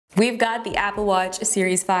We've got the Apple Watch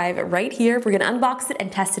Series 5 right here. We're gonna unbox it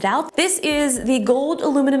and test it out. This is the gold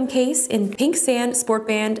aluminum case in pink sand sport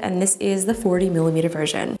band, and this is the 40mm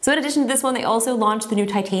version. So in addition to this one, they also launched the new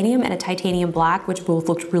titanium and a titanium black, which both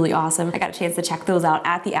looked really awesome. I got a chance to check those out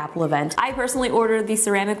at the Apple event. I personally ordered the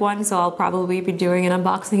ceramic one, so I'll probably be doing an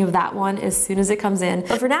unboxing of that one as soon as it comes in.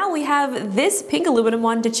 But for now, we have this pink aluminum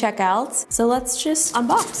one to check out. So let's just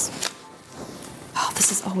unbox. Oh,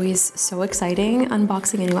 this is always so exciting,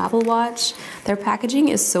 unboxing a new Apple Watch. Their packaging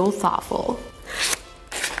is so thoughtful.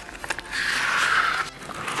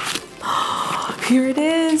 Here it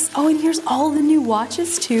is. Oh, and here's all the new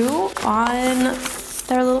watches too on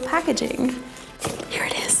their little packaging. Here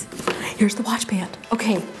it is. Here's the watch band.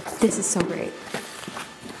 Okay, this is so great.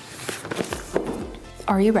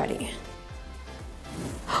 Are you ready?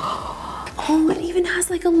 Oh, it even has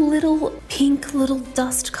like a little pink little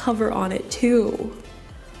dust cover on it too.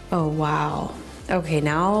 Oh, wow. Okay,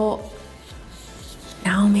 now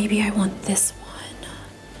maybe I want this one.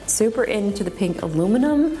 Super into the pink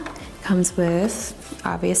aluminum. Comes with,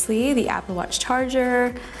 obviously, the Apple Watch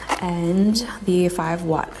charger and the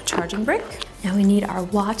 5-watt charging brick. Now we need our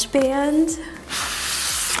watch band.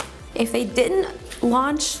 If they didn't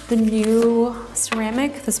launch the new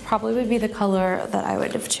ceramic, this probably would be the color that I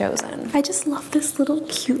would have chosen. I just love this little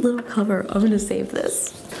cute little cover. I'm gonna save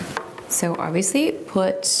this. So obviously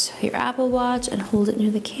put your Apple Watch and hold it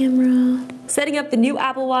near the camera. Setting up the new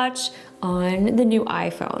Apple Watch on the new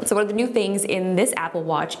iPhone. So one of the new things in this Apple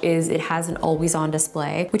Watch is it has an always-on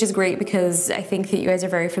display, which is great because I think that you guys are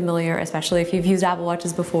very familiar, especially if you've used Apple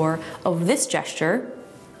Watches before, of this gesture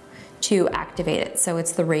to activate it. So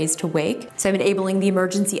it's the raise to wake. So I'm enabling the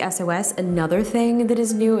emergency SOS. Another thing that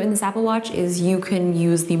is new in this Apple Watch is you can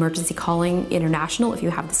use the emergency calling international if you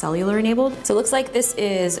have the cellular enabled. So it looks like this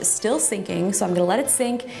is still syncing, so I'm gonna let it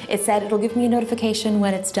sync. It said it'll give me a notification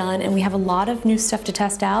when it's done, and we have a lot of new stuff to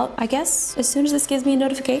test out. I guess as soon as this gives me a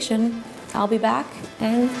notification, I'll be back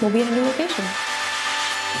and we'll be in a new location.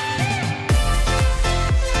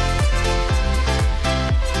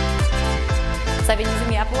 I've been using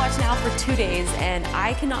the Apple Watch now for 2 days, and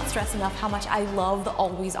I cannot stress enough how much I love the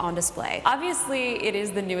always-on display. Obviously, it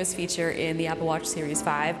is the newest feature in the Apple Watch Series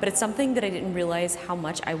 5, but it's something that I didn't realize how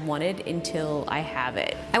much I wanted until I have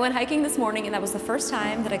it. I went hiking this morning, and that was the first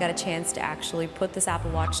time that I got a chance to actually put this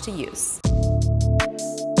Apple Watch to use.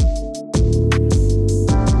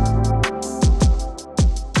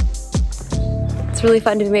 It's really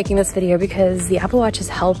fun to be making this video because the Apple Watch has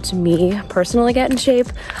helped me personally get in shape.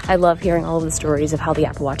 I love hearing all of the stories of how the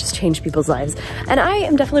Apple Watch has changed people's lives, and I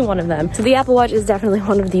am definitely one of them. So the Apple Watch is definitely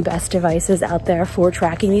one of the best devices out there for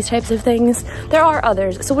tracking these types of things. There are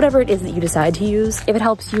others, so whatever it is that you decide to use, if it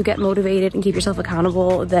helps you get motivated and keep yourself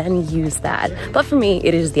accountable, then use that. But for me,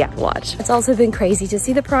 it is the Apple Watch. It's also been crazy to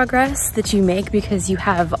see the progress that you make because you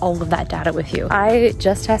have all of that data with you. I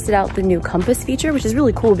just tested out the new compass feature, which is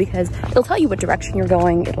really cool because it'll tell you what direction you're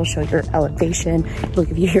going, it'll show your elevation, it'll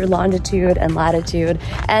give you your longitude and latitude,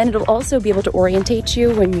 and it'll also be able to orientate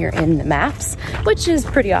you when you're in the maps, which is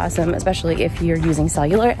pretty awesome, especially if you're using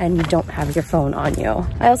cellular and you don't have your phone on you.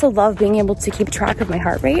 I also love being able to keep track of my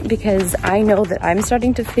heart rate because I know that I'm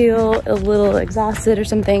starting to feel a little exhausted or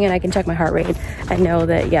something, and I can check my heart rate and know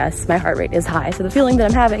that yes, my heart rate is high, so the feeling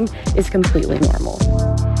that I'm having is completely normal.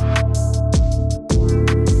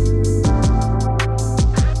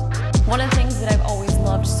 One of the things that I've always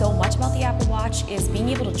loved so much about the Apple Watch is being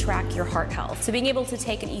able to track your heart health. So being able to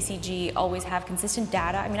take an ECG, always have consistent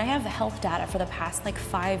data. I mean, I have health data for the past like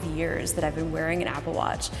 5 years that I've been wearing an Apple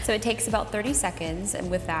Watch. So it takes about 30 seconds,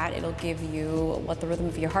 and with that, it'll give you what the rhythm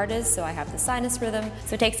of your heart is. So I have the sinus rhythm.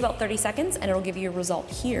 So it takes about 30 seconds, and it'll give you a result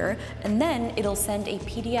here, and then it'll send a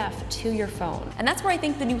PDF to your phone. And that's where I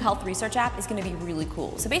think the new health research app is gonna be really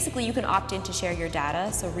cool. So basically, you can opt in to share your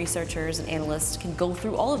data, so researchers and analysts can go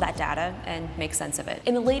through all of that data and make sense of it.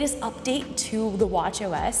 In the latest update to the Watch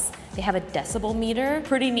OS, they have a decibel meter.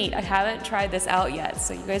 Pretty neat. I haven't tried this out yet,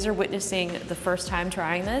 so you guys are witnessing the first time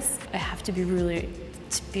trying this. I have to be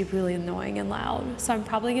really annoying and loud. So I'm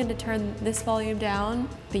probably going to turn this volume down,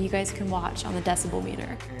 but you guys can watch on the decibel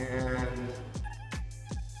meter.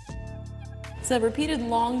 So repeated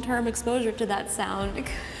long-term exposure to that sound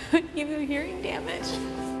could give you hearing damage.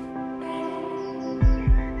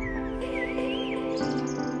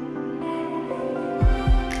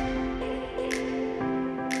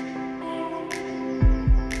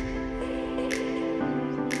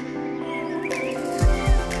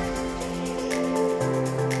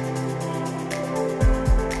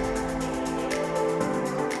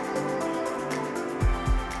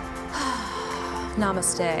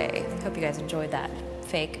 Namaste. Hope you guys enjoyed that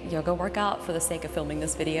fake yoga workout for the sake of filming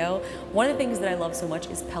this video. One of the things that I love so much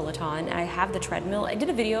is Peloton. I have the treadmill. I did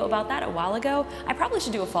a video about that a while ago. I probably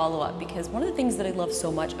should do a follow-up because one of the things that I love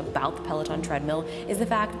so much about the Peloton treadmill is the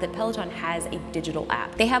fact that Peloton has a digital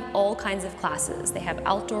app. They have all kinds of classes. They have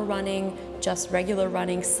outdoor running, just regular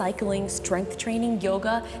running, cycling, strength training,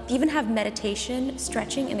 yoga. They even have meditation,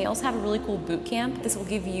 stretching, and they also have a really cool boot camp. This will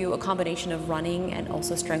give you a combination of running and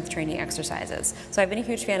also strength training exercises. So I've been a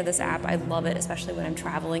huge fan of this app. I love it, especially when I'm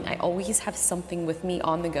traveling. I always have something with me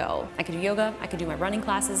on the go. I could do yoga, I could do my running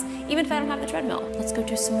classes, even if I don't have the treadmill. Let's go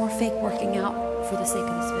do some more fake working out for the sake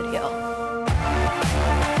of this video.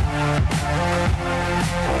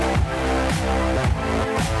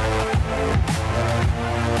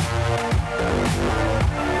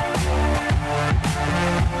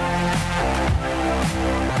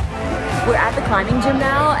 We're at the climbing gym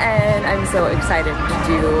now, and I'm so excited to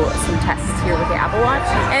do some tests here with the Apple Watch.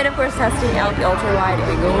 And of course, testing out the ultra wide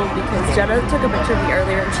angle because Jenna took a picture of me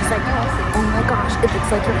earlier and she's like, oh my gosh, it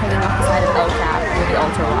looks like you're hanging off the side of El Cap with the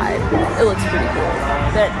ultra wide. It looks pretty cool.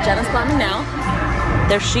 But Jenna's climbing now.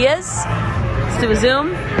 There she is. Let's do a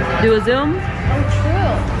zoom. Do a zoom. Oh,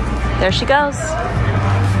 true. There she goes.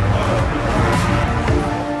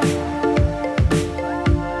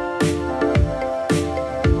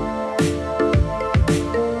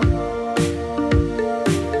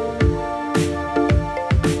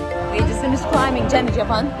 Jen, did you have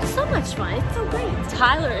fun? So much fun. It's so great.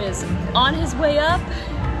 Tyler is on his way up,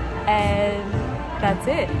 and that's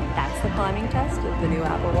it. That's the climbing test of the new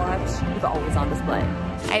Apple Watch. It's always on display.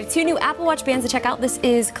 I have two new Apple Watch bands to check out. This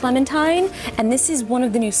is Clementine, and this is one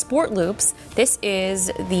of the new Sport Loops. This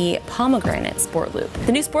is the Pomegranate Sport Loop.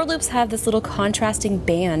 The new Sport Loops have this little contrasting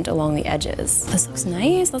band along the edges. This looks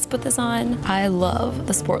nice. Let's put this on. I love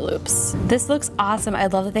the Sport Loops. This looks awesome. I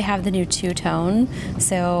love that they have the new two-tone.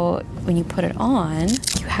 So when you put it on,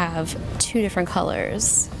 you have two different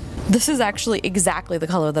colors. This is actually exactly the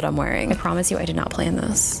color that I'm wearing. I promise you I did not plan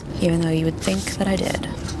this, even though you would think that I did.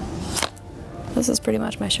 This is pretty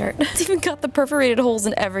much my shirt. It's even got the perforated holes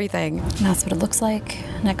and everything. And that's what it looks like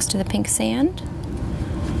next to the pink sand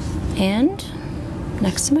and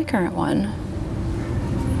next to my current one.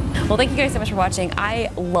 Well, thank you guys so much for watching. I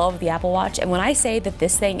love the Apple Watch, and when I say that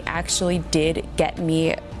this thing actually did get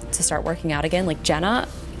me to start working out again, like Jenna,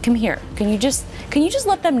 come here. Can you just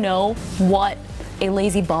let them know what a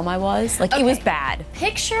lazy bum I was? Like, okay. It was bad.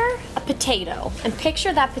 Picture a potato, and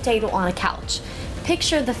picture that potato on a couch.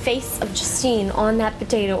 Picture the face of Justine on that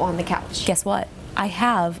potato on the couch. Guess what? I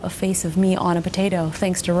have a face of me on a potato,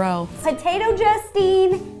 thanks to Ro. Potato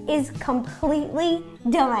Justine is completely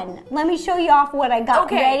done. Let me show you off what I got.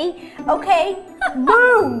 Okay. Ready? Okay.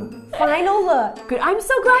 Boom! Final look. Good. I'm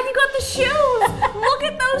so glad you got the shoes. Look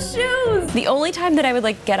at those shoes. The only time that I would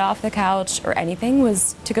like get off the couch or anything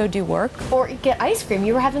was to go do work. Or get ice cream.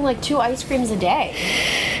 You were having like 2 ice creams a day.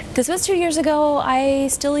 This was 2 years ago. I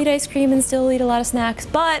still eat ice cream and still eat a lot of snacks,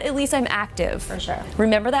 but at least I'm active. For sure.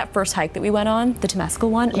 Remember that first hike that we went on, the Temescal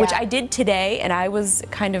one, yeah. which I did today, and I was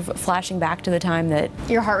kind of flashing back to the time that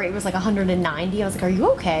your heart rate was like 190. I was like, are you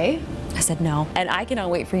okay? I said no. And I cannot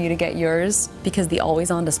wait for you to get yours because the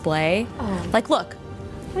always on display. Oh. Like, look.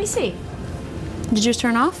 Let me see. Did yours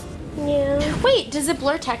turn off? Yeah. Wait, does it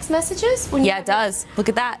blur text messages? When yeah, it does. Look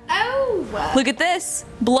at that. Oh. Look at this.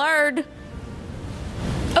 Blurred.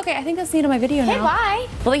 Okay, I think that's the end of my video now. Hey, bye.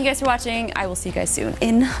 Well, thank you guys for watching. I will see you guys soon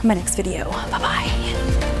in my next video.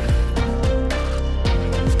 Bye-bye.